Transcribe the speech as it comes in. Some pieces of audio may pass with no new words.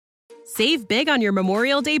Save big on your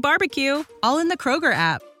Memorial Day barbecue, all in the Kroger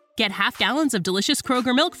app. Get half gallons of delicious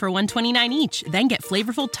Kroger milk for $1.29 each. Then get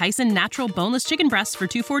flavorful Tyson natural boneless chicken breasts for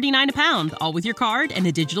 $2.49 a pound, all with your card and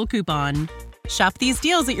a digital coupon. Shop these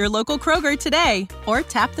deals at your local Kroger today, or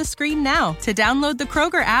tap the screen now to download the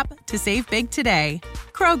Kroger app to save big today.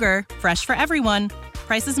 Kroger, fresh for everyone.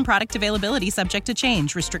 Prices and product availability subject to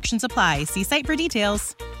change. Restrictions apply. See site for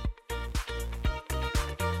details.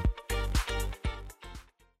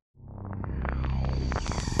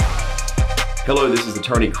 Hello, this is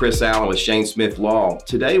attorney Chris Allen with Shane Smith Law.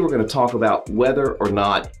 Today we're going to talk about whether or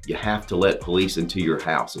not you have to let police into your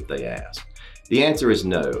house if they ask. The answer is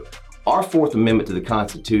no. Our Fourth Amendment to the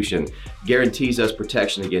Constitution guarantees us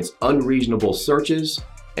protection against unreasonable searches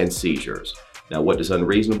and seizures. Now, what does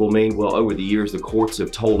unreasonable mean? Well, over the years, the courts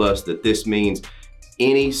have told us that this means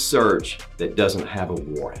any search that doesn't have a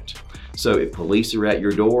warrant. So if police are at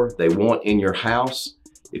your door, they want in your house,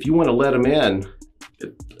 if you want to let them in,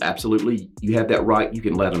 absolutely, you have that right, you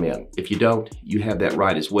can let them in. If you don't, you have that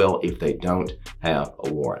right as well if they don't have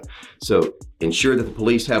a warrant. So ensure that the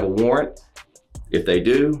police have a warrant. If they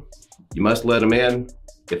do, you must let them in.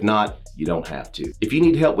 If not, you don't have to. If you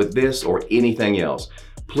need help with this or anything else,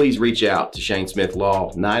 please reach out to Shane Smith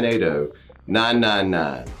Law,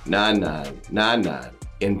 980-999-9999.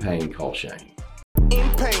 In pain, call Shane. In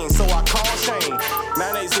pain, so I call Shane.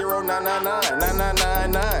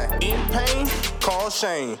 980-999-9999. In pain, call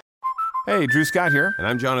Shane. Hey, Drew Scott here, and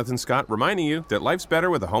I'm Jonathan Scott, reminding you that life's better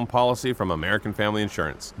with a home policy from American Family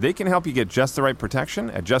Insurance. They can help you get just the right protection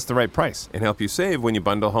at just the right price and help you save when you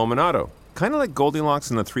bundle home and auto. Kind of like Goldilocks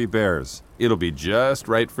and the Three Bears. It'll be just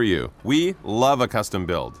right for you. We love a custom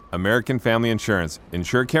build. American Family Insurance.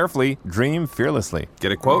 Insure carefully, dream fearlessly.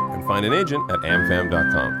 Get a quote and find an agent at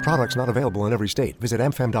amfam.com. Products not available in every state. Visit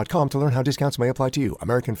amfam.com to learn how discounts may apply to you.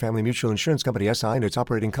 American Family Mutual Insurance Company, SI, and its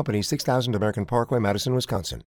operating company, 6000 American Parkway, Madison, Wisconsin.